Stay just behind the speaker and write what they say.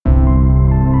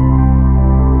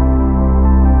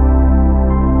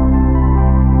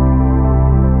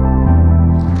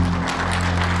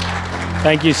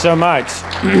Thank you so much.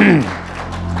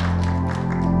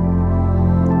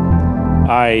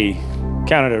 I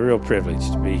count it a real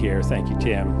privilege to be here. Thank you,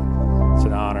 Tim. It's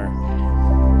an honor.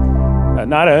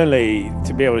 Not only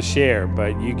to be able to share,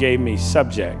 but you gave me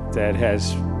subject that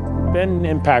has been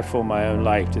impactful in my own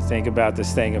life, to think about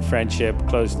this thing of friendship,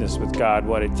 closeness with God,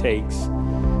 what it takes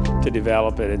to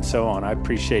develop it, and so on. I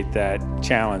appreciate that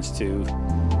challenge to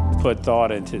put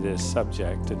thought into this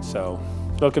subject. And so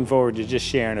looking forward to just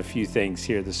sharing a few things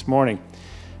here this morning.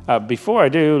 Before I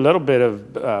do, a little bit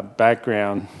of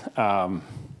background. I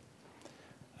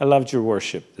loved your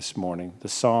worship this morning, the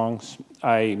songs.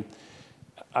 I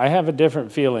have a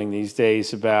different feeling these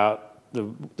days about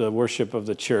the worship of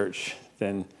the church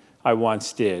than I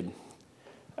once did.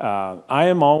 I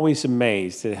am always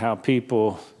amazed at how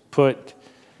people put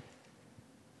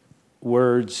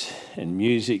words and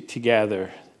music together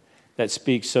that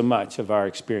speak so much of our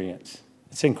experience.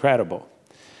 It's incredible.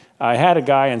 I had a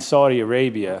guy in Saudi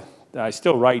Arabia. I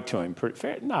still write to him,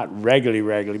 not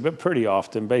regularly, but pretty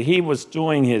often. But he was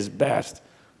doing his best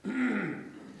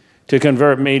to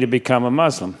convert me to become a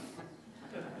Muslim.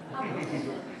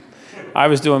 I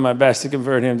was doing my best to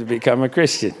convert him to become a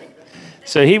Christian.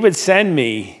 So he would send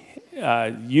me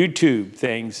YouTube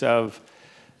things of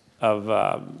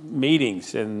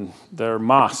meetings in their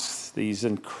mosques, these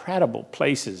incredible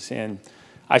places. And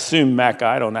I assume Mecca.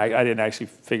 I didn't actually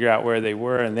figure out where they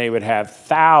were, and they would have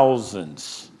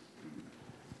thousands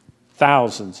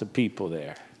of people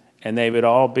there, and they would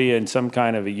all be in some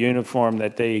kind of a uniform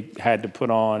that they had to put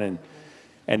on,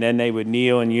 and then they would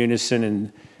kneel in unison.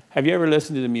 And have you ever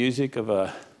listened to the music of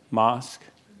a mosque?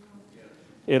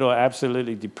 It'll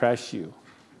absolutely depress you.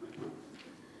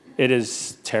 It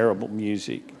is terrible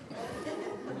music.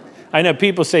 I know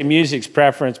people say music's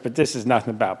preference, but this is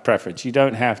nothing about preference. You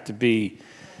don't have to be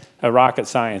a rocket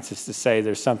scientist to say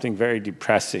there's something very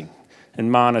depressing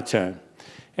and monotone,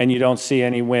 and you don't see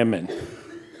any women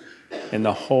in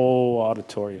the whole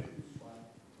auditorium.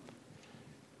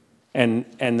 And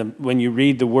when you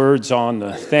read the words on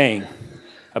the thing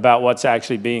about what's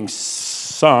actually being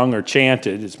sung or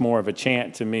chanted, it's more of a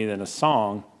chant to me than a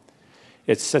song.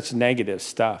 It's such negative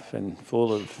stuff and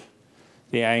full of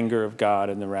the anger of God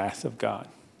and the wrath of God.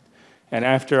 And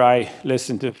after I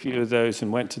listened to a few of those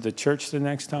and went to the church the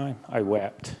next time, I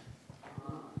wept.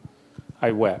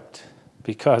 I wept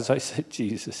because I said,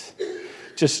 Jesus,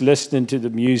 just listening to the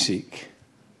music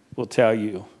will tell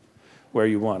you where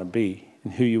you want to be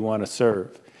and who you want to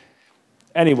serve.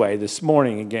 Anyway, this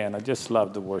morning, again, I just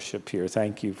love the worship here.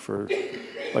 Thank you for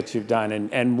what you've done.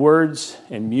 And words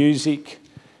and music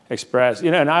express,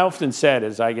 and I often said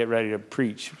as I get ready to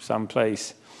preach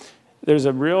someplace, there's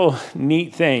a real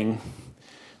neat thing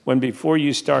when before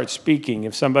you start speaking,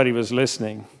 if somebody was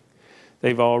listening,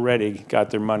 they've already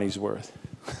got their money's worth.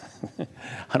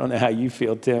 I don't know how you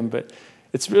feel, Tim, but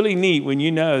it's really neat when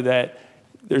you know that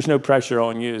there's no pressure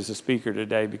on you as a speaker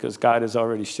today because God has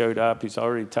already showed up. He's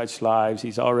already touched lives.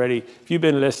 If you've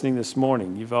been listening this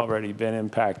morning, you've already been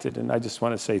impacted, and I just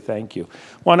want to say thank you.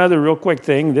 One other real quick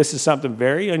thing. This is something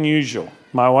very unusual.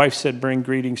 My wife said bring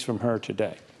greetings from her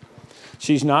today.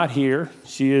 She's not here.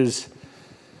 She is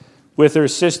with her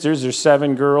sisters. There's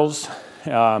 7 girls,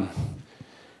 and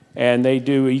they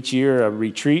do each year a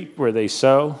retreat where they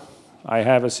sew. I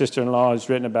have a sister-in-law who's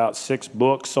written about 6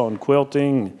 books on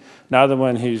quilting. Another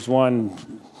one who's won,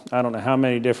 I don't know how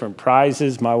many different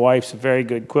prizes. My wife's a very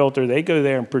good quilter. They go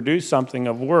there and produce something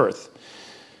of worth.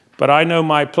 But I know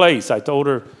my place. I told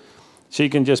her she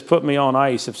can just put me on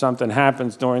ice if something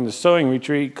happens during the sewing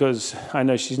retreat because I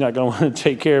know she's not going to want to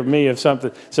take care of me if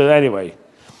something. So anyway,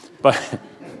 but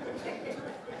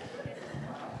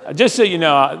just so you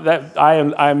know, that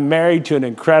I'm married to an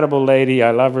incredible lady.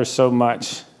 I love her so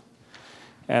much,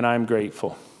 and I'm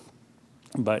grateful.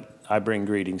 But I bring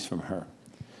greetings from her.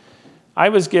 I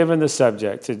was given the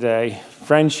subject today,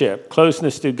 friendship,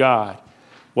 closeness to God.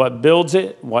 What builds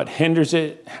it, what hinders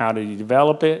it, how do you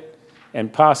develop it,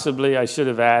 and possibly I should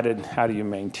have added, how do you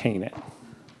maintain it? I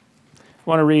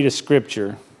want to read a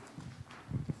scripture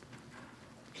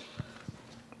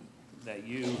that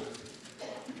you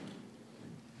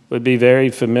would be very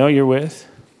familiar with.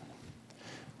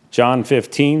 John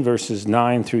 15, verses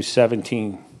 9 through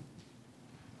 17.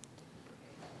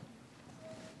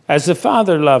 As the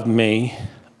Father loved me,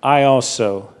 I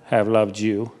also have loved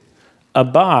you.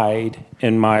 Abide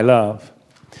in my love.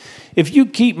 If you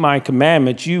keep my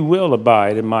commandments, you will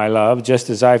abide in my love, just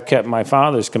as I've kept my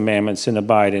Father's commandments and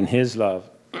abide in his love.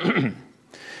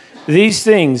 These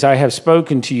things I have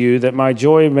spoken to you, that my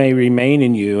joy may remain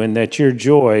in you, and that your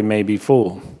joy may be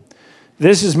full.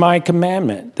 This is my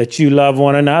commandment, that you love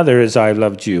one another as I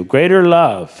loved you. Greater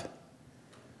love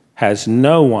has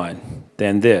no one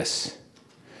than this,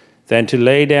 than to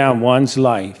lay down one's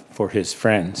life for his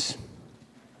friends.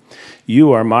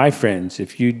 You are my friends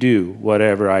if you do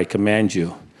whatever I command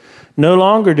you. No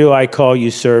longer do I call you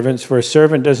servants, for a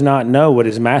servant does not know what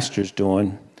his master's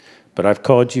doing. But I've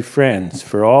called you friends,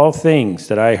 for all things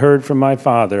that I heard from my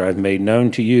Father I've made known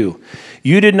to you.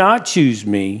 You did not choose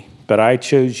me, but I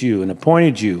chose you and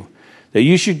appointed you, that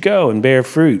you should go and bear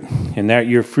fruit, and that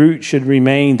your fruit should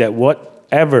remain, that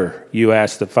whatever you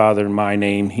ask the Father in my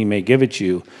name, he may give it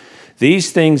you.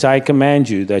 These things I command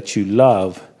you, that you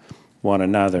love one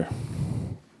another.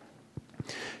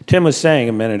 Tim was saying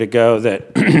a minute ago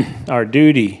that our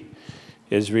duty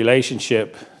is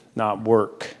relationship, not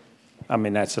work. I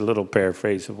mean, that's a little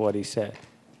paraphrase of what he said.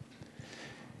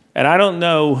 And I don't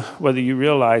know whether you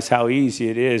realize how easy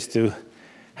it is to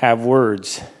have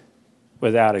words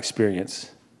without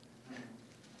experience.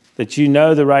 That you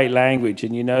know the right language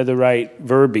and you know the right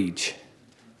verbiage,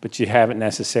 but you haven't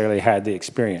necessarily had the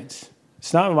experience.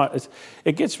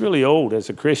 It gets really old as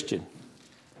a Christian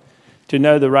to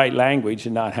know the right language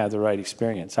and not have the right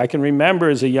experience. I can remember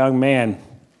as a young man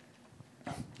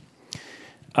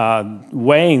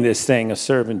weighing this thing of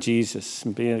serving Jesus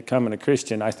and becoming a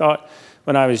Christian. I thought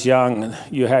when I was young,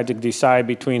 you had to decide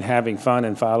between having fun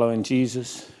and following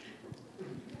Jesus.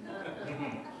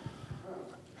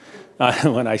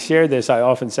 When I share this, I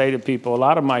often say to people, a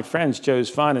lot of my friends chose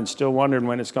fun and still wondering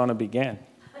when it's going to begin.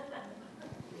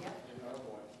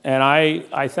 And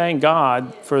I thank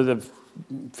God for the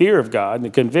fear of God and the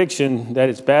conviction that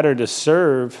it's better to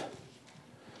serve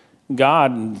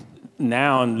God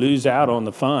now and lose out on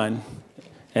the fun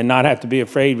and not have to be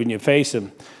afraid when you face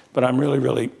him. But I'm really,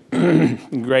 really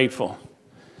grateful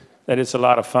that it's a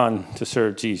lot of fun to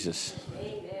serve Jesus.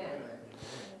 Amen.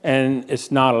 And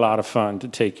it's not a lot of fun to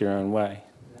take your own way.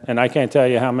 And I can't tell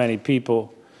you how many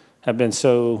people have been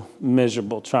so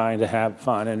miserable trying to have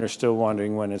fun and are still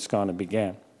wondering when it's going to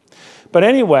begin. But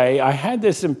anyway, I had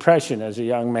this impression as a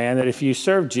young man that if you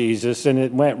serve Jesus and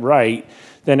it went right,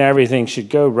 then everything should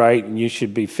go right and you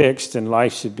should be fixed and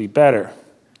life should be better.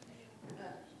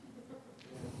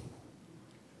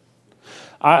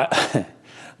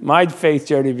 My faith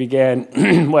journey began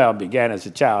as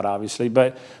a child, obviously,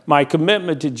 but my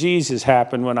commitment to Jesus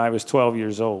happened when I was 12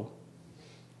 years old.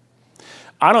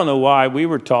 I don't know why we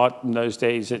were taught in those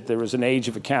days that there was an age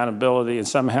of accountability, and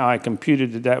somehow I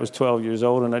computed that was 12 years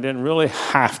old, and I didn't really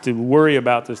have to worry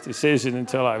about this decision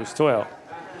until I was 12.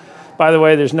 By the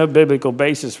way, there's no biblical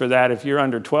basis for that. If you're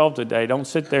under 12 today, don't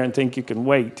sit there and think you can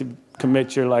wait to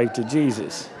commit your life to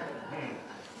Jesus.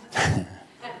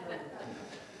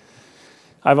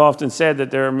 I've often said that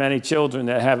there are many children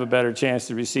that have a better chance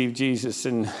to receive Jesus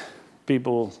than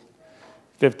people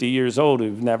 50 years old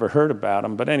who've never heard about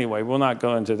him. But anyway, we'll not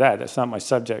go into that. That's not my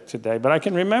subject today. But I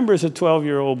can remember as a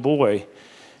 12-year-old boy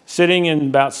sitting in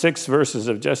about 6 verses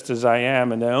of Just As I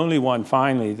Am, and the only one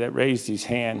finally that raised his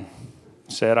hand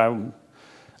said, I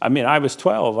was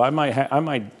 12. I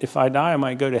might, if I die, I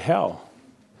might go to hell.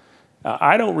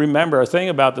 I don't remember a thing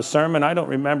about the sermon. I don't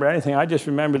remember anything. I just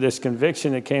remember this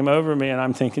conviction that came over me, and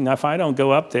I'm thinking, if I don't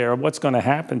go up there, what's going to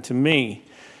happen to me?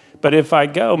 But if I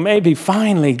go, maybe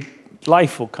finally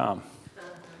life will come.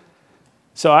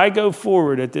 So I go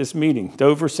forward at this meeting,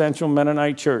 Dover Central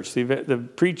Mennonite Church. The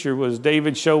preacher was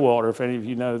David Showalter, if any of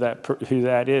you know who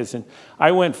that is. And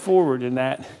I went forward in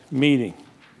that meeting.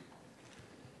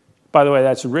 By the way,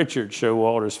 that's Richard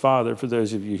Showalter's father, for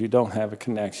those of you who don't have a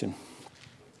connection.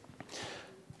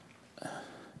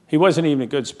 He wasn't even a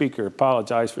good speaker.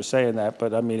 Apologize for saying that,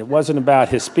 but it wasn't about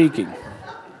his speaking.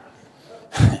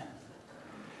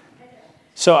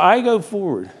 So I go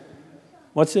forward.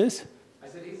 What's this? I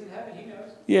said, he's in heaven, he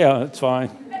knows. Yeah, that's fine.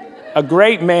 A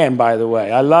great man, by the way.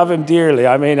 I love him dearly.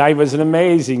 I was an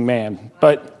amazing man.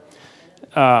 But,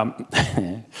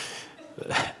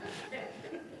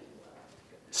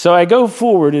 so I go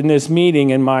forward in this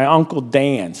meeting, and my Uncle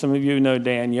Dan, some of you know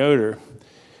Dan Yoder,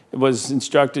 was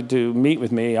instructed to meet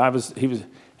with me. And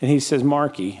he says,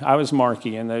 Marky, I was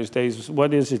Marky in those days.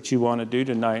 What is it you want to do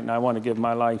tonight? And I want to give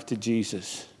my life to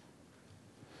Jesus.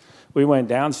 We went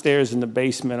downstairs in the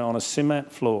basement on a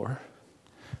cement floor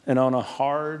and on a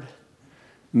hard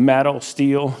metal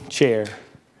steel chair.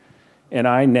 And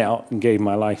I knelt and gave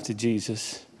my life to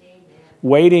Jesus. Amen.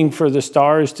 Waiting for the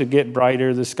stars to get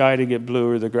brighter, the sky to get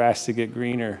bluer, the grass to get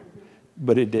greener.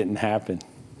 But it didn't happen.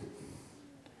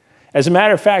 As a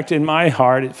matter of fact, in my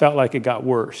heart, it felt like it got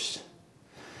worse.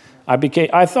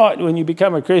 I thought when you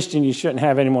become a Christian, you shouldn't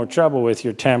have any more trouble with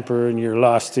your temper and your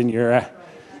lust and your,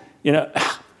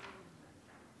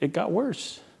 it got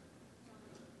worse.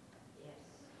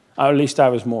 Or at least I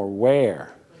was more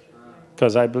aware.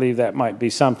 because I believe that might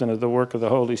be something of the work of the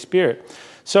Holy Spirit.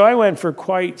 So I went for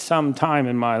quite some time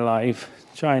in my life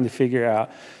trying to figure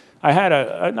out. I had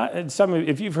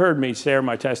if you've heard me share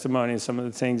my testimony and some of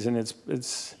the things, and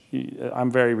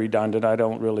I'm very redundant. I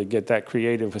don't really get that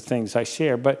creative with things I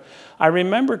share. But I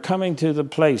remember coming to the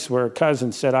place where a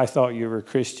cousin said, "I thought you were a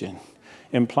Christian,"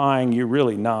 implying you're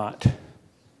really not.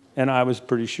 And I was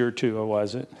pretty sure, too, I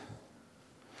wasn't.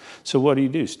 So what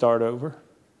do? Start over?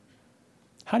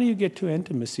 How do you get to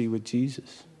intimacy with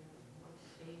Jesus?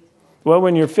 Well,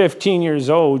 when you're 15 years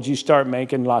old, you start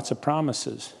making lots of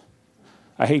promises.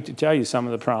 I hate to tell you some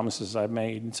of the promises I've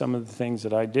made and some of the things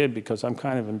that I did because I'm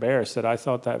kind of embarrassed that I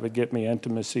thought that would get me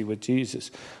intimacy with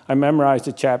Jesus. I memorized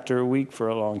a chapter a week for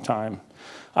a long time.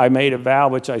 I made a vow,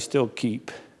 which I still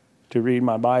keep, to read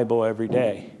my Bible every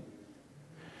day.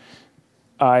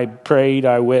 I prayed,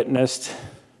 I witnessed.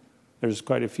 There's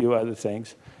quite a few other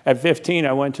things. At 15,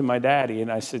 I went to my daddy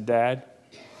and I said, "Dad,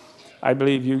 I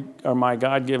believe you are my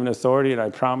God-given authority, and I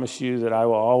promise you that I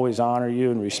will always honor you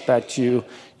and respect you.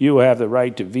 You will have the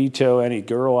right to veto any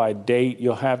girl I date.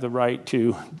 You'll have the right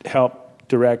to help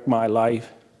direct my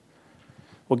life."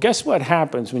 Well, guess what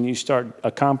happens when you start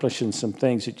accomplishing some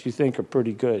things that you think are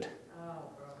pretty good?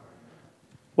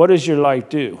 What does your life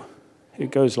do? It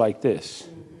goes like this.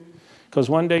 Because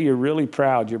one day you're really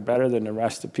proud, you're better than the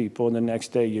rest of people, and the next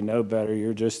day you know better,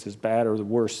 you're just as bad or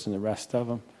worse than the rest of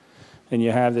them. And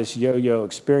you have this yo-yo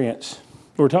experience.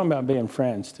 We're talking about being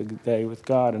friends today with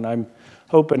God, and I'm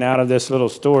hoping out of this little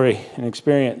story and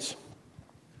experience.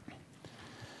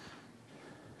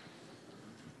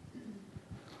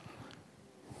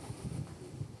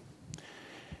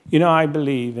 You know, I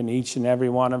believe in each and every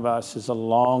one of us is a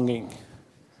longing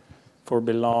for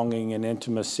belonging and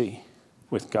intimacy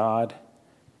with God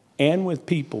and with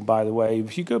people, by the way.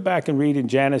 If you go back and read in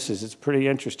Genesis, it's pretty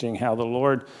interesting how the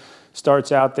Lord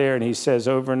starts out there and he says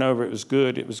over and over, "It was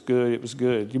good, it was good, it was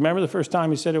good." Do you remember the first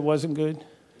time he said it wasn't good?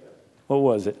 What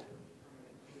was it?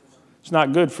 It's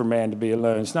not good for man to be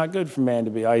alone. It's not good for man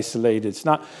to be isolated. It's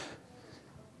not.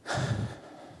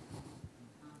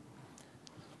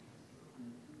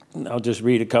 I'll just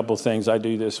read a couple things. I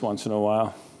do this once in a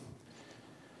while.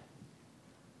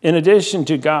 In addition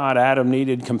to God, Adam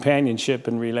needed companionship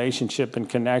and relationship and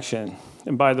connection.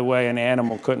 And by the way, an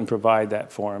animal couldn't provide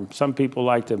that for him. Some people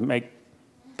like to make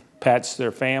pets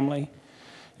their family.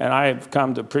 And I have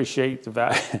come to appreciate the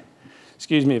value.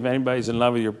 Excuse me if anybody's in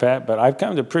love with your pet, but I've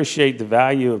come to appreciate the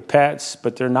value of pets,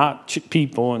 but they're not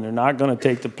people, and they're not going to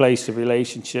take the place of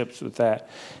relationships with that.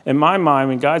 In my mind,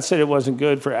 when God said it wasn't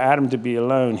good for Adam to be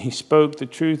alone, he spoke the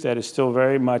truth that is still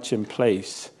very much in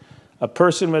place. A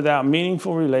person without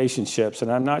meaningful relationships,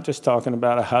 and I'm not just talking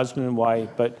about a husband and wife,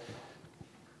 but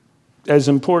as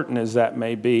important as that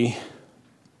may be,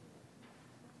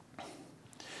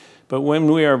 but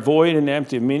when we are void and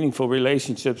empty of meaningful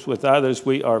relationships with others,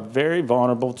 we are very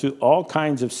vulnerable to all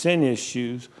kinds of sin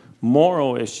issues,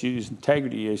 moral issues,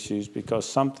 integrity issues, because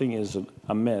something is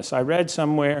amiss. I read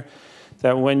somewhere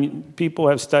that when people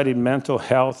have studied mental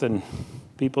health and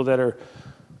people that are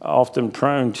often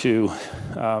prone to,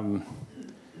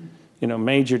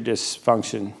 major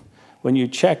dysfunction, when you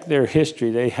check their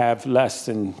history, they have less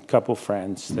than a couple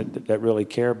friends that really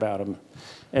care about them.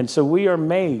 And so we are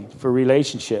made for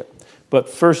relationship. But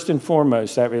first and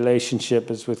foremost, that relationship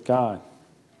is with God.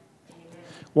 Amen.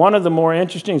 One of the more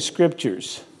interesting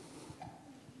scriptures.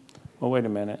 Well, wait a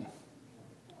minute.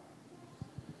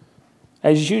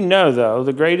 As you know, though,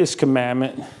 the greatest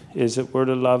commandment is that we're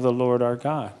to love the Lord our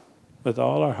God with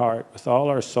all our heart, with all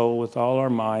our soul, with all our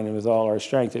mind, and with all our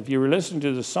strength. If you were listening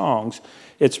to the songs,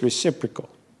 it's reciprocal.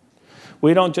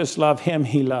 We don't just love him,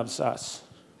 he loves us.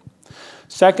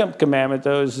 Second commandment,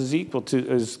 though, is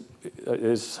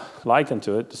likened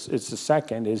to it. It's the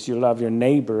second, is you love your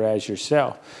neighbor as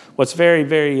yourself. What's very,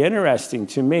 very interesting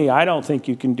to me, I don't think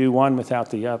you can do one without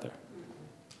the other.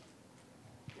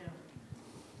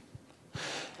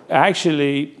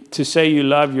 Actually, to say you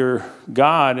love your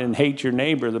God and hate your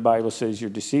neighbor, the Bible says you're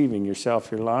deceiving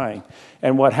yourself, you're lying.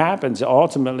 And what happens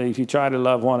ultimately, if you try to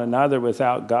love one another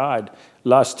without God,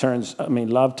 love turns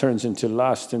into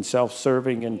lust and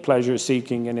self-serving and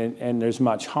pleasure-seeking, and there's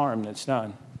much harm that's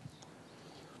done.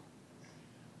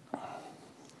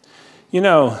 You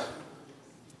know,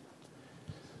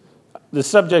 the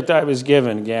subject I was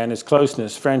given, again, is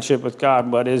closeness, friendship with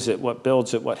God. What is it? What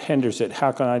builds it? What hinders it?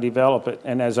 How can I develop it?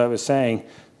 And as I was saying,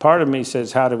 part of me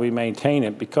says, how do we maintain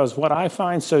it? Because what I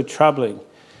find so troubling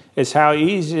is how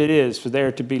easy it is for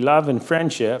there to be love and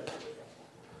friendship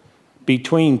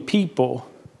between people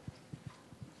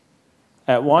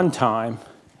at one time,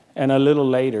 and a little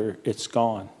later, it's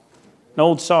gone. An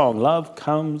old song, love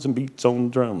comes and beats on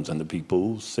drums and the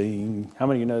people sing. How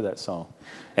many of you know that song?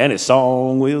 And a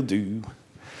song will do.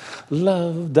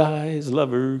 Love dies,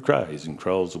 lover cries and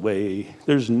crawls away.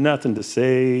 There's nothing to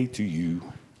say to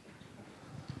you.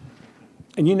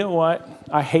 And you know what?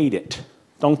 I hate it.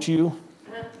 Don't you?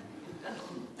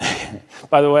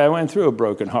 By the way, I went through a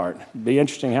broken heart. It'd be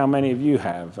interesting how many of you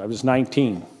have. I was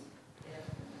 19.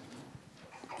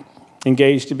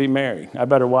 Engaged to be married. I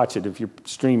better watch it. If you're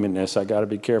streaming this, I got to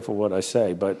be careful what I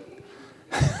say. But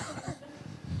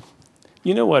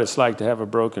you know what it's like to have a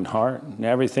broken heart, and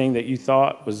everything that you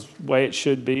thought was the way it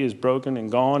should be is broken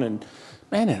and gone, and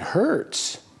man, it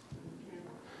hurts.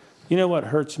 You know what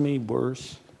hurts me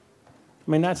worse?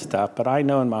 I mean, that's tough, but I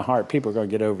know in my heart people are going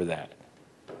to get over that.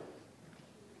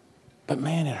 But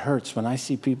man, it hurts when I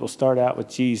see people start out with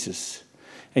Jesus,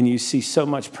 and you see so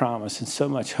much promise and so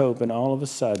much hope, and all of a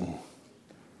sudden,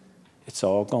 it's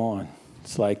all gone.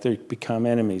 It's like they become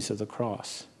enemies of the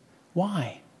cross.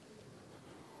 Why?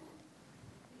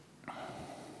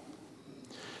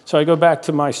 So I go back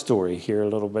to my story here a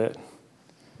little bit.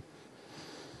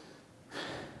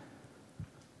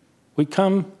 We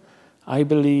come, I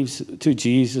believe, to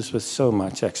Jesus with so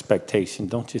much expectation,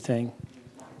 don't you think?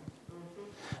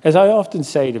 As I often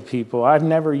say to people, I've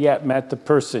never yet met the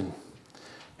person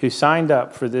who signed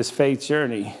up for this faith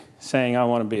journey saying, I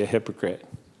want to be a hypocrite.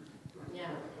 Yeah.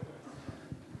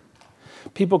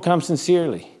 People come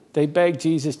sincerely. They beg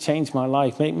Jesus, change my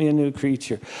life, make me a new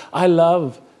creature. I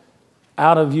love,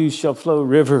 out of you shall flow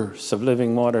rivers of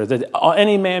living water. That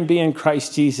any man be in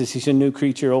Christ Jesus, he's a new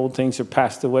creature. Old things are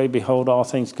passed away. Behold, all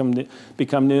things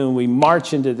become new. And we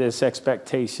march into this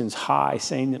expectations high,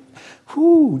 saying,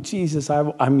 whoo, Jesus,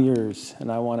 I'm yours,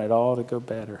 and I want it all to go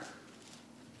better.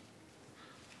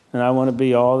 And I want to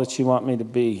be all that you want me to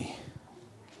be.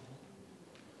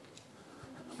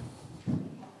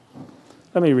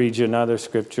 Let me read you another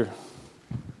scripture.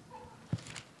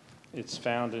 It's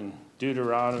found in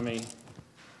Deuteronomy.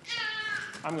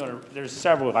 There's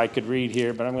several I could read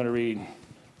here, but I'm going to read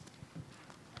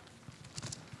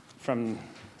from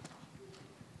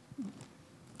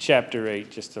chapter 8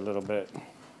 just a little bit.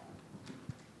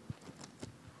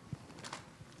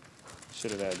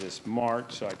 Should have had this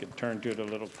marked so I could turn to it a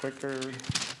little quicker.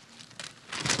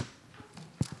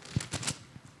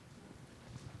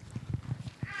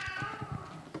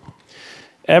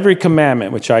 Every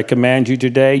commandment which I command you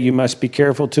today, you must be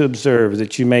careful to observe,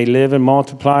 that you may live and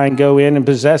multiply and go in and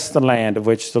possess the land of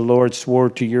which the Lord swore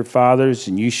to your fathers.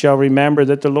 And you shall remember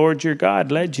that the Lord your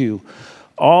God led you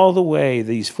all the way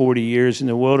these 40 years in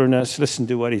the wilderness. Listen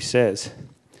to what he says.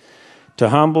 To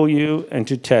humble you and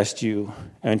to test you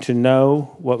and to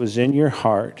know what was in your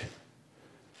heart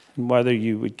and whether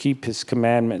you would keep his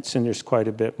commandments. And there's quite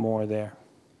a bit more there.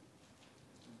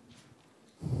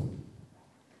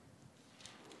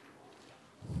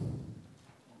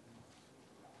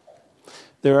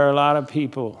 There are a lot of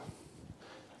people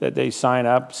that they sign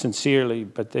up sincerely,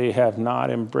 but they have not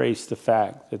embraced the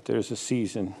fact that there's a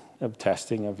season of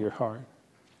testing of your heart.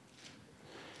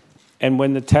 And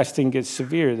when the testing gets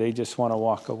severe, they just want to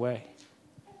walk away.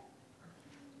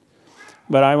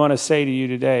 But I want to say to you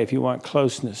today, if you want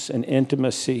closeness and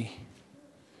intimacy,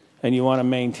 and you want to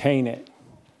maintain it,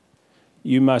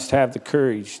 you must have the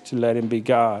courage to let him be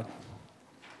God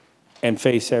and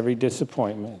face every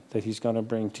disappointment that he's going to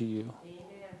bring to you.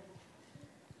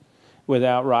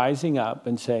 Without rising up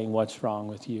and saying, what's wrong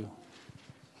with you?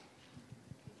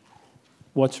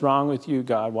 What's wrong with you,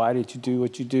 God? Why did you do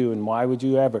what you do? And why would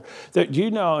you ever? Do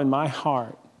you know in my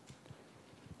heart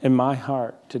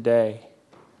today,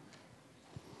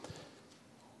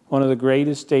 one of the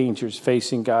greatest dangers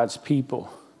facing God's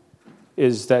people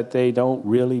is that they don't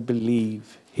really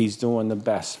believe he's doing the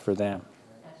best for them.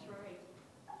 That's right.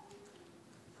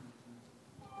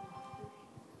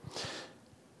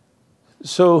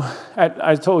 So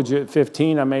I told you at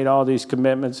 15, I made all these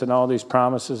commitments and all these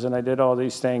promises, and I did all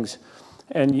these things.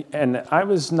 And I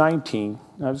was 19.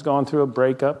 I was going through a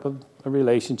breakup of a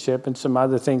relationship, and some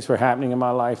other things were happening in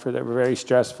my life that were very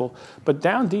stressful. But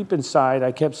down deep inside,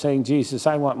 I kept saying, Jesus,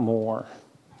 I want more.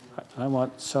 I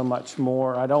want so much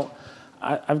more.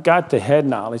 I've got the head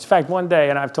knowledge. In fact, one day,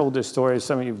 and I've told this story,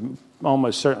 some of you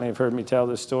almost certainly have heard me tell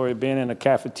this story, being in a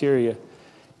cafeteria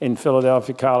in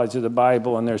Philadelphia College of the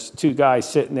Bible, and there's two guys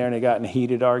sitting there, and they got in a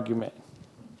heated argument. Do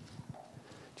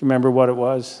you remember what it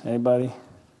was? Anybody?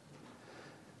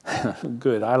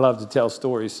 Good. I love to tell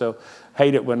stories, so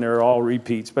hate it when they're all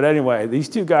repeats. But anyway, these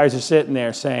two guys are sitting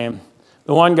there saying,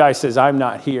 the one guy says, I'm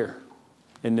not here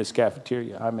in this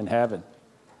cafeteria. I'm in heaven.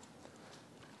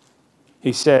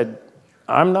 He said,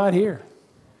 I'm not here.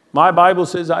 My Bible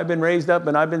says I've been raised up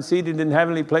and I've been seated in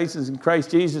heavenly places in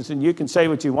Christ Jesus, and you can say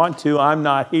what you want to, I'm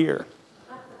not here.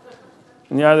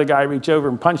 And the other guy reached over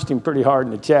and punched him pretty hard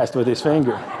in the chest with his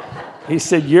finger. He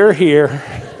said, you're here.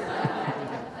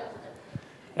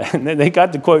 And then they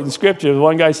got the quote in Scripture.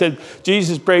 One guy said,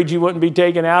 Jesus prayed you wouldn't be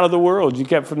taken out of the world. You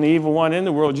kept from the evil one in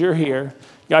the world. You're here.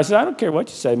 The guy said, I don't care what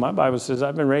you say. My Bible says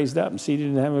I've been raised up and seated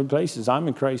in heavenly places. I'm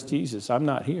in Christ Jesus. I'm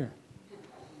not here.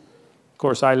 Of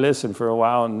course, I listened for a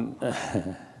while, and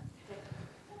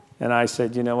I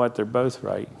said, you know what? They're both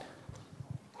right.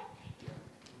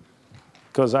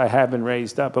 Because I have been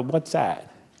raised up. But what's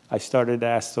that? I started to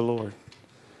ask the Lord,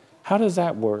 how does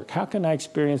that work? How can I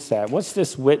experience that? What's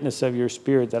this witness of your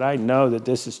spirit that I know that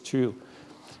this is true?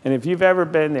 And if you've ever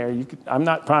been there, I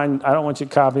don't want you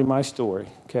to copy my story,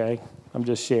 okay? I'm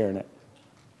just sharing it.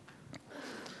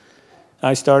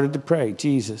 I started to pray,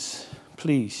 Jesus,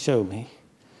 please show me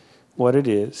what it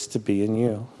is to be in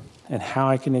you and how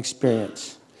I can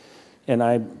experience.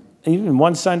 And even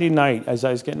one Sunday night, as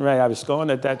I was getting ready, I was going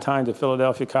at that time to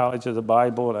Philadelphia College of the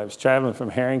Bible, and I was traveling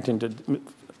from Harrington to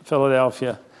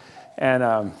Philadelphia.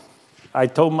 And I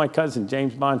told my cousin,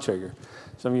 James Bontrager,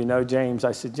 some of you know James,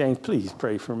 I said, James, please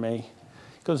pray for me.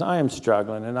 Because I am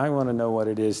struggling, and I want to know what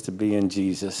it is to be in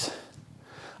Jesus.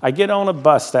 I get on a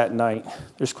bus that night.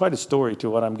 There's quite a story to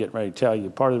what I'm getting ready to tell you.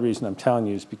 Part of the reason I'm telling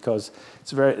you is because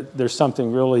there's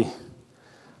something really,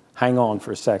 hang on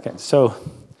for a second. So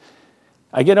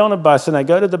I get on a bus, and I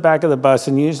go to the back of the bus,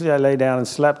 and usually I lay down and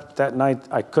slept. That night,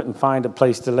 I couldn't find a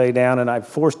place to lay down, and I'm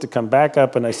forced to come back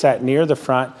up, and I sat near the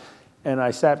front, and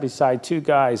I sat beside two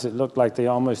guys that looked like they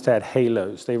almost had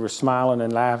halos. They were smiling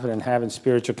and laughing and having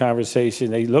spiritual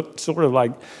conversation. They looked sort of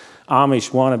like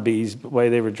Amish wannabes, the way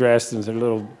they were dressed and their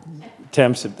little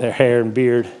attempts at their hair and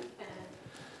beard.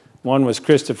 One was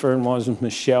Christopher and one was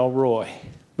Michelle Roy.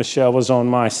 Michelle was on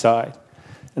my side.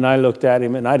 And I looked at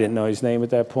him, and I didn't know his name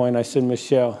at that point. I said,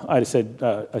 Michelle, I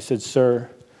said, sir,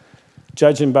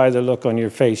 judging by the look on your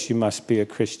face, you must be a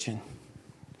Christian.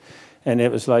 And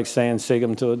it was like saying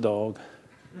Sigum to a dog.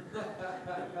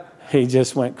 He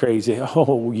just went crazy.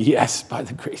 Oh, yes, by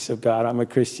the grace of God, I'm a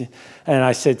Christian. And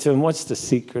I said to him, what's the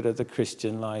secret of the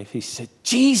Christian life? He said,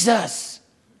 Jesus.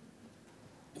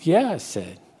 Yeah, I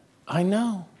said, I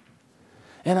know.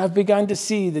 And I've begun to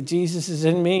see that Jesus is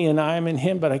in me and I am in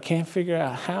him, but I can't figure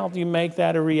out how do you make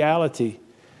that a reality?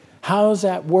 How does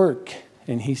that work?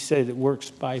 And he said, it works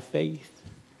by faith.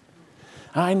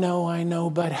 I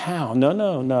know, but how?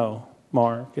 No,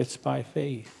 Mark, it's by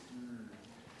faith.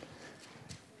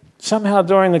 Somehow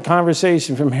during the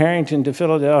conversation from Harrington to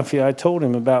Philadelphia, I told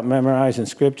him about memorizing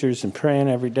scriptures and praying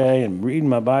every day and reading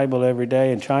my Bible every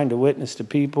day and trying to witness to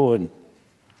people. And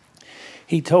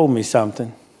he told me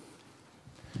something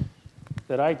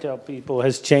that I tell people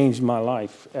has changed my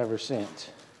life ever since.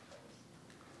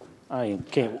 I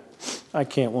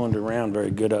can't wander around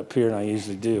very good up here, and I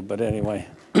usually do. But anyway,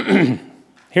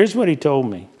 here's what he told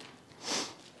me.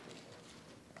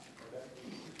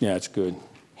 Yeah, it's good.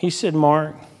 He said,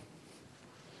 Mark,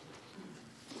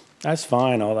 that's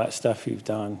fine, all that stuff you've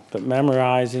done. But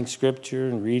memorizing scripture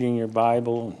and reading your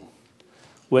Bible, and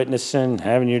witnessing,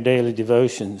 having your daily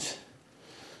devotions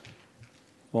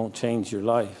won't change your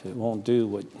life. It won't do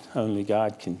what only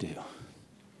God can do.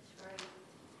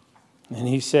 And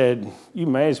he said, you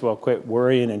may as well quit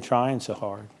worrying and trying so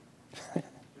hard.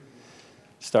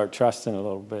 Start trusting a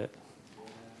little bit.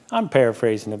 I'm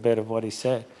paraphrasing a bit of what he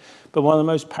said. But one of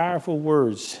the most powerful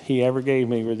words he ever gave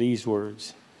me were these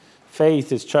words.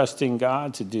 Faith is trusting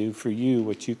God to do for you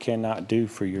what you cannot do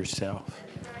for yourself.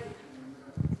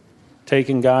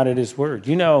 Taking God at his word.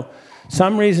 You know,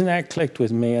 some reason that clicked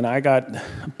with me, and I got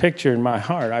a picture in my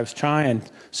heart. I was trying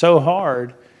so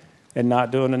hard and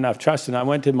not doing enough trusting. I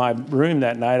went to my room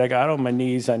that night. I got on my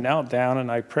knees. I knelt down,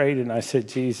 and I prayed, and I said,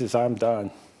 Jesus, I'm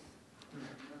done.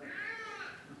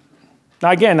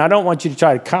 Now, again, I don't want you to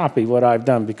try to copy what I've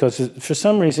done because for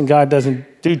some reason God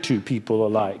doesn't do two people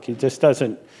alike. He just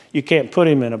doesn't, you can't put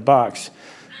him in a box.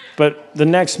 But the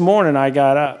next morning I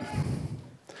got up,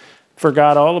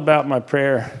 forgot all about my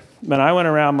prayer. When I went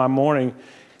around my morning,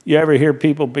 you ever hear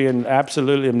people being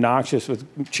absolutely obnoxious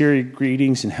with cheery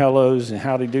greetings and hellos and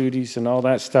howdy doodies and all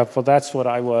that stuff? Well, that's what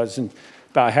I was. And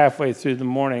about halfway through the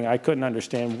morning, I couldn't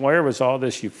understand where was all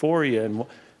this euphoria. And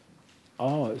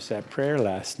oh, it was that prayer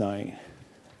last night.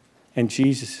 And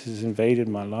Jesus has invaded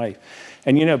my life.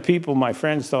 And you know, people, my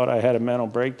friends thought I had a mental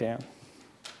breakdown.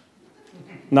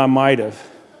 And I might have.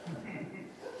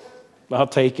 I'll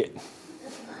take it.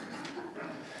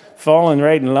 Fallen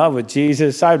right in love with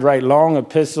Jesus. I'd write long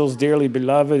epistles, dearly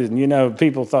beloved. And you know,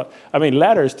 people thought,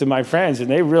 letters to my friends, and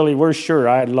they really were sure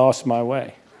I had lost my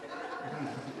way.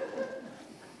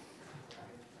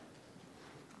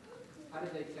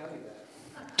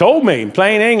 told me in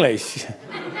plain English,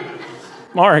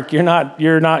 Mark,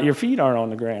 your feet aren't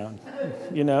on the ground.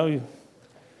 You know.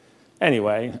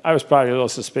 Anyway, I was probably a little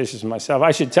suspicious of myself. I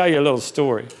should tell you a little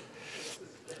story.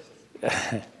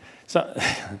 I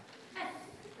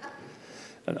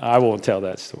won't tell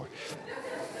that story.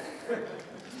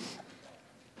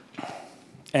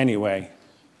 Anyway,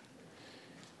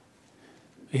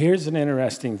 here's an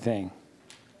interesting thing.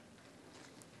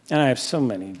 And I have so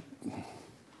many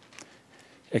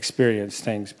experienced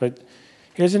things, but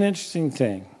here's an interesting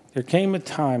thing. There came a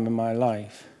time in my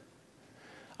life.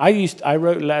 I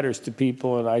wrote letters to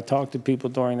people, and I talked to people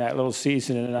during that little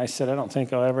season, and I said, I don't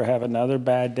think I'll ever have another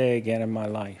bad day again in my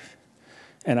life.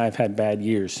 And I've had bad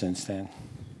years since then.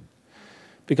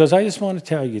 Because I just want to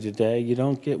tell you today, you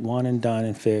don't get one and done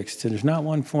and fixed. And there's not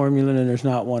one formula, and there's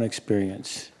not one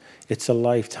experience. It's a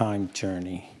lifetime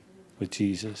journey with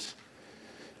Jesus.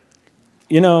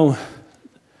 You know,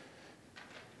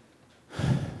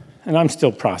 and I'm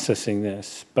still processing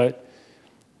this, but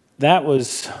that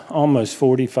was almost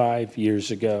 45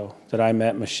 years ago that I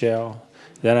met Michelle.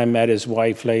 Then I met his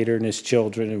wife later and his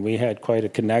children, and we had quite a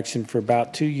connection for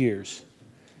about 2 years.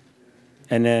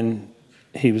 And then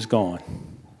he was gone.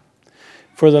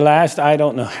 For the last, I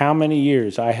don't know how many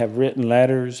years, I have written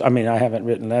letters. I mean, I haven't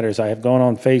written letters. I have gone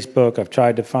on Facebook. I've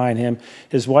tried to find him.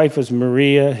 His wife was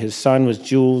Maria. His son was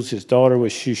Jules. His daughter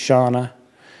was Shoshana.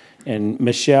 And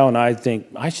Michelle and I think,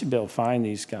 I should be able to find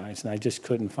these guys, and I just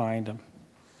couldn't find them.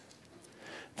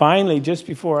 Finally, just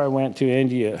before I went to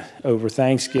India over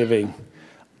Thanksgiving,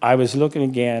 I was looking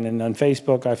again, and on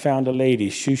Facebook I found a lady,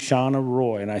 Shoshana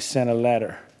Roy, and I sent a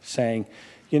letter saying,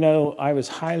 you know, I was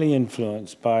highly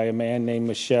influenced by a man named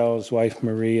Michelle's wife,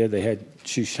 Maria. They had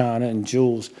Shoshana and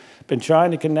Jules. Been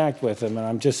trying to connect with them, and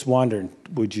I'm just wondering,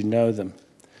 would you know them?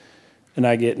 And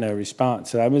I get no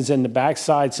response. And I was in the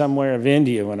backside somewhere of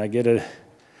India when I get a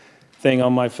thing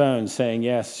on my phone saying,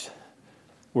 yes,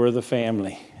 we're the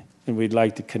family, and we'd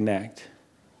like to connect.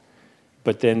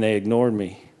 But then they ignored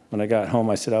me. When I got home,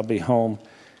 I said, I'll be home.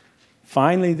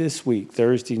 Finally this week,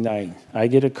 Thursday night, I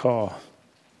get a call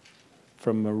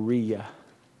from Maria.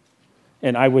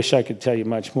 And I wish I could tell you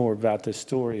much more about this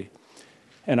story.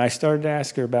 And I started to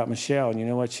ask her about Michelle, and you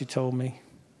know what she told me?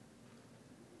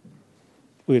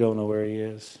 We don't know where he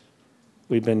is.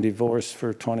 We've been divorced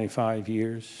for 25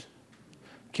 years.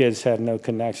 Kids have no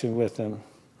connection with him.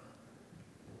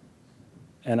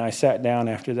 And I sat down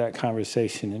after that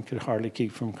conversation and could hardly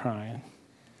keep from crying.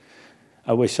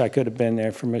 I wish I could have been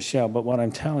there for Michelle, but what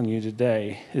I'm telling you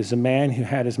today is a man who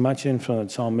had as much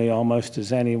influence on me almost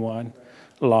as anyone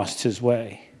lost his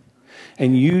way.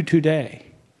 And you today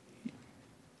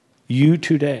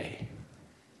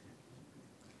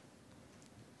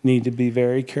need to be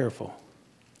very careful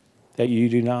that you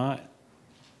do not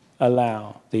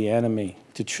allow the enemy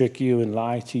to trick you and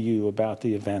lie to you about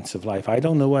the events of life. I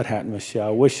don't know what happened, Michelle.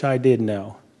 I wish I did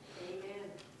know.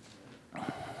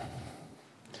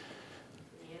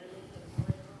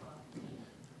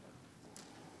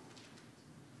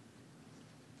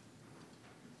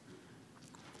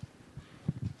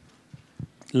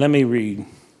 Let me read.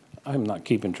 I'm not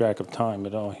keeping track of time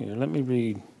at all here. Let me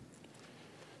read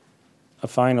a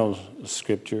final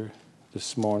scripture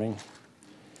this morning.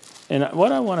 And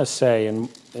what I want to say, and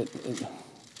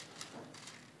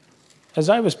as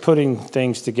I was putting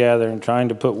things together and trying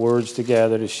to put words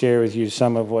together to share with you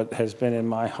some of what has been in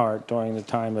my heart during the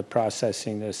time of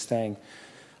processing this thing,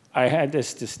 I had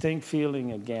this distinct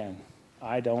feeling again.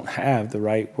 I don't have the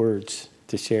right words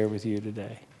to share with you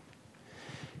today.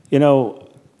 You know,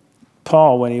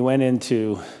 Paul, when he went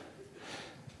into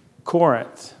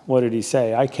Corinth, what did he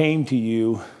say? I came to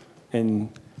you,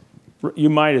 and you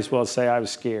might as well say I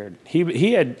was scared.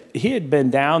 He had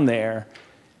been down there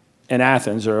in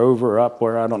Athens, or over up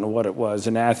where I don't know what it was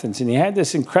in Athens, and he had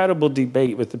this incredible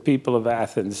debate with the people of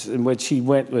Athens in which he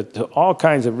went with all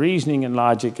kinds of reasoning and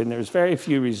logic, and there's very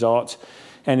few results,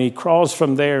 and he crawls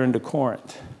from there into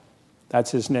Corinth.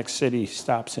 That's his next city he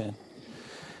stops in.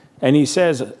 And he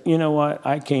says, you know what?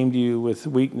 I came to you with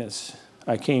weakness.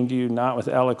 I came to you not with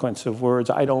eloquence of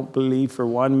words. I don't believe for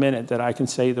 1 minute that I can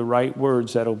say the right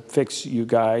words that'll fix you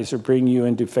guys or bring you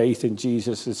into faith in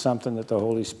Jesus. It's something that the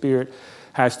Holy Spirit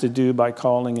has to do by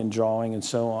calling and drawing and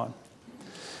so on.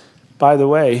 By the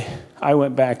way, I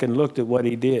went back and looked at what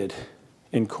he did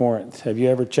in Corinth. Have you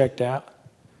ever checked out?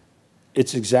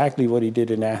 It's exactly what he did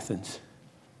in Athens.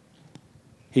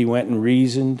 He went and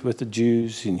reasoned with the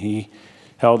Jews, and he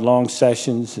held long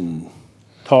sessions and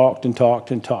talked and talked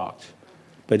and talked.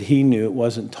 But he knew it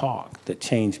wasn't talk that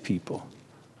changed people.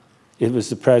 It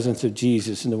was the presence of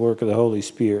Jesus and the work of the Holy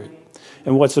Spirit.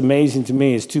 And what's amazing to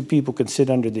me is two people can sit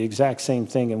under the exact same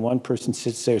thing, and one person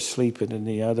sits there sleeping and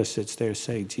the other sits there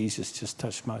saying, Jesus just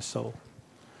touched my soul.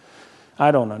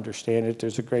 I don't understand it.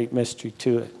 There's a great mystery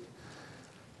to it.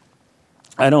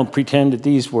 I don't pretend that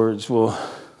these words will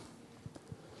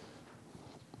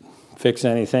fix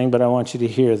anything, but I want you to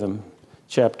hear them.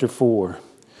 Chapter 4.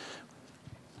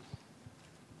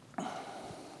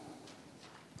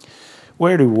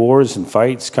 Where do wars and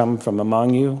fights come from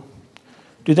among you?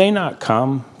 Do they not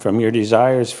come from your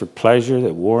desires for pleasure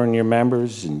that war in your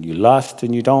members, and you lust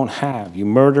and you don't have? You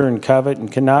murder and covet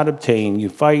and cannot obtain. You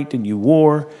fight and you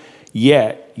war,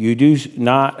 yet you do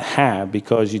not have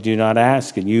because you do not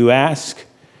ask. And you ask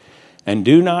and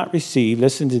do not receive.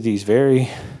 Listen to these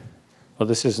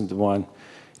this isn't the one.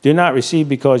 Do not receive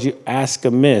because you ask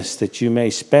amiss, that you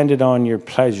may spend it on your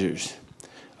pleasures.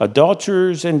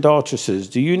 Adulterers and adulteresses,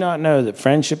 do you not know that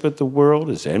friendship with the world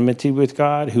is enmity with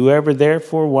God? Whoever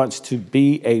therefore wants to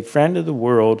be a friend of the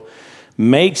world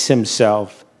makes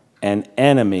himself an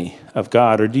enemy of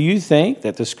God. Or do you think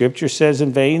that the scripture says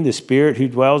in vain, the Spirit who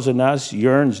dwells in us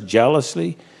yearns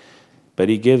jealously, but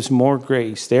he gives more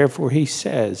grace? Therefore he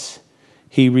says,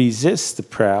 he resists the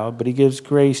proud, but he gives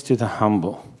grace to the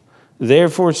humble.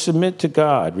 Therefore, submit to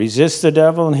God. Resist the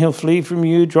devil, and he'll flee from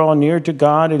you. Draw near to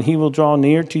God, and he will draw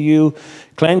near to you.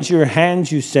 Cleanse your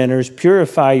hands, you sinners.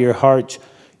 Purify your hearts,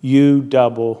 you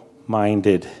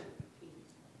double-minded.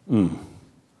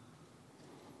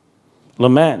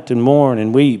 Lament and mourn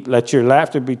and weep. Let your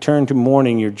laughter be turned to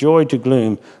mourning, your joy to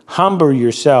gloom. Humble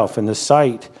yourself in the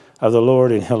sight of the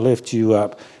Lord, and he'll lift you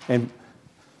up. And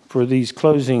for these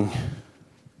closing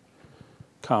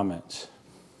comments,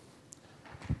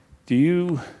 do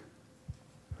you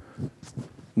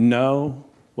know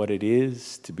what it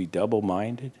is to be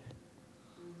double-minded?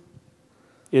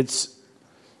 It's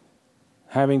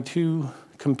having two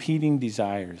competing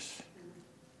desires.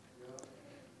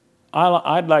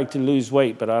 I'd like to lose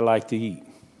weight, but I like to eat.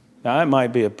 Now, that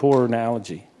might be a poor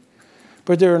analogy.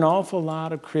 But there are an awful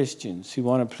lot of Christians who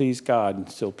want to please God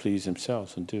and still please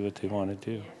themselves and do what they want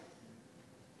to do.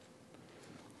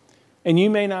 And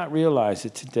you may not realize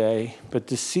it today, but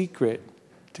the secret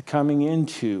to coming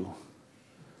into,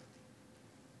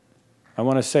 I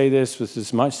want to say this with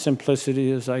as much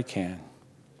simplicity as I can.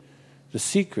 The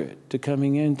secret to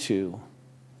coming into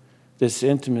this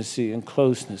intimacy and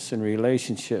closeness and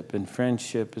relationship and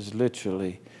friendship is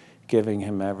literally giving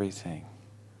him everything.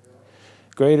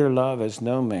 Greater love has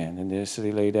no man than this, that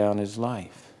he lay down his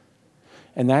life.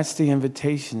 And that's the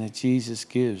invitation that Jesus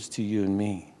gives to you and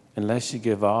me. Unless you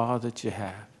give all that you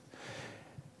have.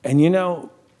 And you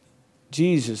know,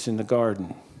 Jesus in the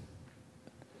garden,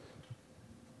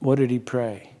 what did he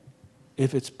pray?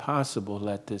 If it's possible,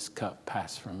 let this cup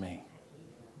pass from me.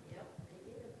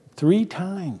 3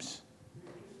 times.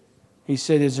 He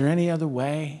said, is there any other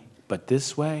way but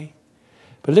this way?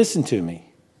 But listen to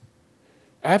me.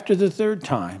 After the 3rd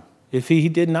time, if he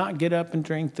did not get up and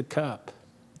drink the cup,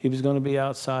 he was going to be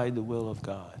outside the will of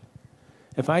God.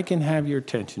 If I can have your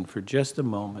attention for just a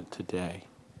moment today.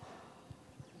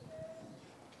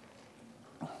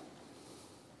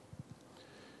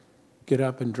 Get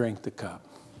up and drink the cup.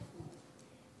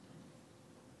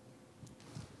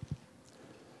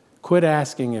 Quit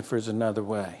asking if there's another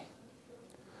way.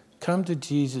 Come to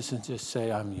Jesus and just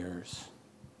say, I'm yours.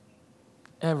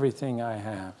 Everything I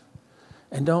have.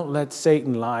 And don't let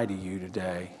Satan lie to you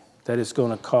today that it's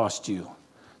going to cost you,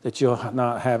 that you'll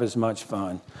not have as much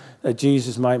fun, that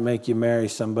Jesus might make you marry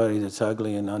somebody that's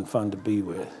ugly and unfun to be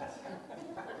with.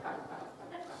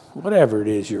 Whatever it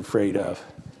is you're afraid of.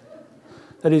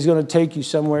 That he's going to take you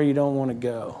somewhere you don't want to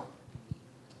go.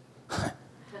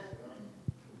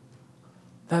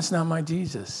 That's not my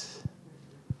Jesus.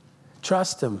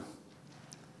 Trust him.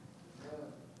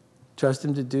 Trust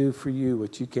him to do for you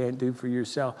what you can't do for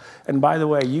yourself. And by the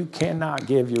way, you cannot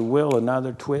give your will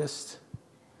another twist.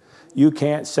 You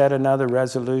can't set another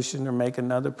resolution or make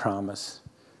another promise.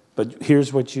 But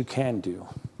here's what you can do.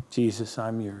 Jesus,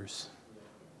 I'm yours.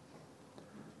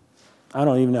 I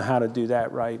don't even know how to do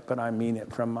that right, but I mean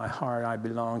it from my heart. I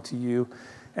belong to you,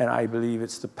 and I believe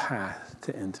it's the path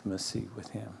to intimacy with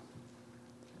him.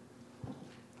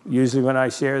 Usually when I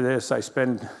share this, I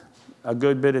spend a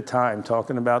good bit of time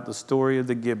talking about the story of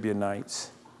the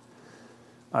Gibeonites.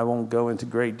 I won't go into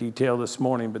great detail this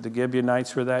morning, but the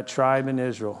Gibeonites were that tribe in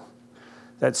Israel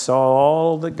that saw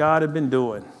all that God had been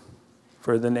doing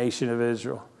for the nation of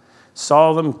Israel.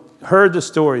 Saw them, heard the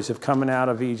stories of coming out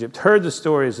of Egypt, heard the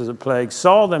stories of the plague,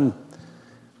 saw them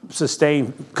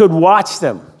sustain, could watch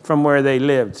them from where they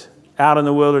lived out in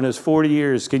the wilderness 40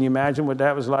 years. Can you imagine what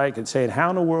that was like? And saying, how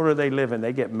in the world are they living?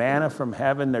 They get manna from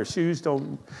heaven. Their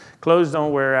clothes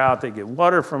don't wear out. They get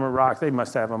water from a rock. They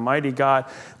must have a mighty God.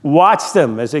 Watch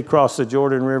them as they cross the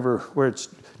Jordan River where it's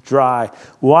dry.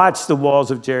 Watch the walls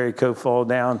of Jericho fall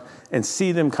down and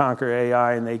see them conquer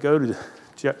Ai. And they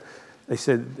they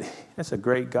said, that's a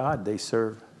great God they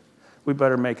serve. We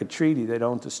better make a treaty. They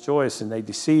don't destroy us. And they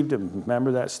deceived him.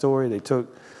 Remember that story? They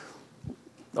took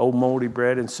old moldy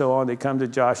bread and so on. They come to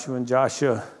Joshua, and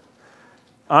Joshua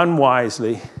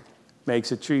unwisely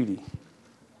makes a treaty.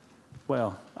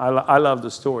 Well, I love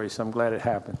the story, so I'm glad it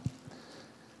happened.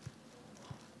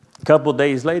 A couple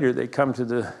days later, they come to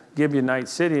the Gibeonite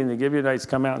city, and the Gibeonites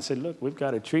come out and say, look, we've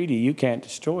got a treaty. You can't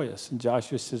destroy us. And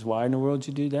Joshua says, why in the world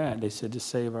did you do that? They said, to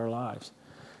save our lives.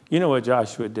 You know what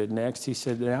Joshua did next? He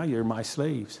said, now you're my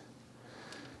slaves.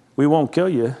 We won't kill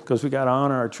you because we got to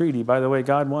honor our treaty. By the way,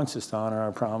 God wants us to honor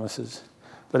our promises.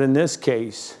 But in this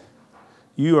case,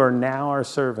 you are now our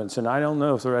servants. And I don't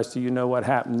know if the rest of you know what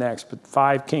happened next, but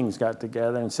 5 kings got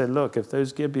together and said, look, if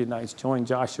those Gibeonites join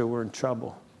Joshua, we're in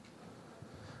trouble.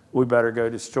 We better go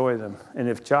destroy them. And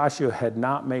if Joshua had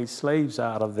not made slaves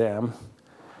out of them,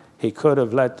 he could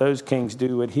have let those kings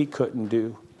do what he couldn't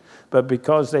do. But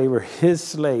because they were his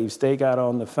slaves, they got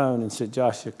on the phone and said,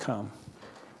 Joshua, come.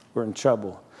 We're in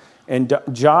trouble. And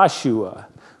Joshua,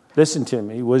 listen to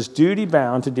me, was duty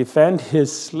bound to defend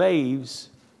his slaves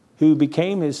who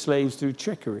became his slaves through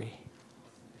trickery.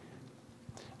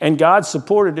 And God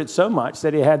supported it so much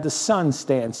that he had the sun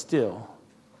stand still.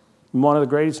 One of the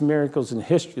greatest miracles in the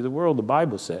history of the world, the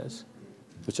Bible says,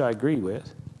 which I agree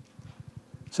with,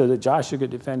 so that Joshua could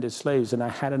defend his slaves. And I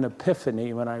had an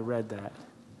epiphany when I read that.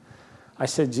 I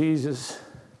said, Jesus,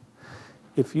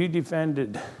 if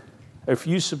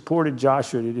you supported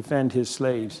Joshua to defend his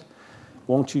slaves,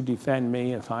 won't you defend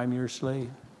me if I'm your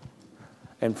slave?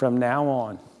 And from now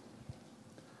on,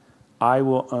 I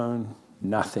will own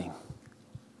nothing.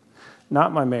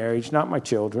 Not my marriage, not my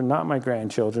children, not my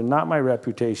grandchildren, not my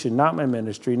reputation, not my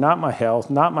ministry, not my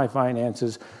health, not my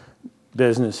finances,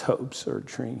 business, hopes, or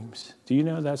dreams. Do you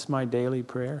know that's my daily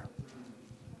prayer?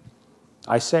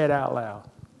 I say it out loud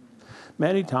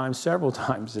many times, several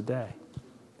times a day.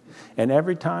 And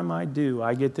every time I do,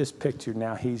 I get this picture.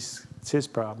 Now, it's his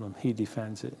problem. He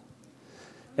defends it.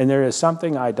 And there is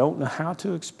something I don't know how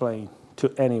to explain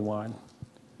to anyone,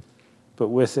 but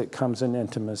with it comes an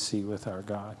intimacy with our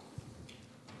God.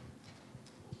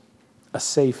 A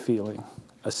safe feeling,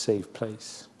 a safe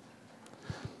place.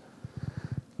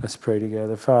 Let's pray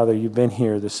together. Father, you've been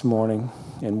here this morning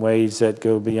in ways that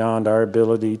go beyond our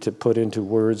ability to put into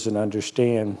words and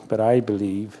understand, but I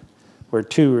believe where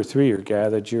 2 or 3 are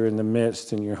gathered, you're in the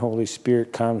midst, and your Holy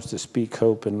Spirit comes to speak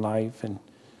hope and life. And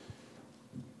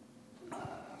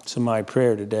so my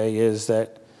prayer today is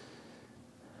that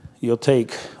you'll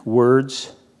take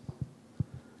words,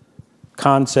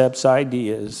 concepts,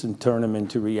 ideas, and turn them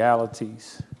into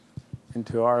realities,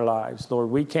 into our lives. Lord,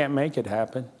 we can't make it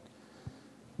happen,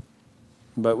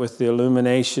 but with the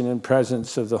illumination and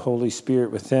presence of the Holy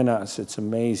Spirit within us, it's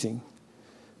amazing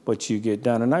what you get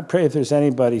done. And I pray if there's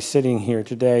anybody sitting here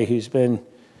today who's been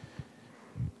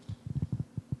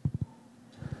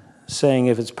saying,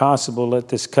 if it's possible, let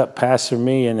this cup pass from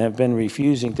me, and have been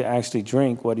refusing to actually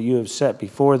drink what you have set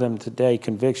before them today,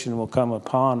 conviction will come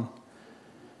upon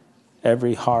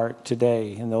every heart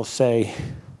today, and they'll say,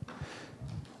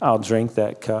 I'll drink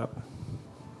that cup.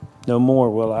 No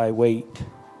more will I wait,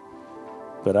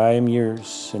 but I am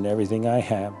yours, and everything I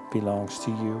have belongs to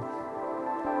you.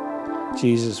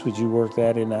 Jesus, would you work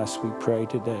that in us, we pray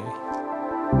today.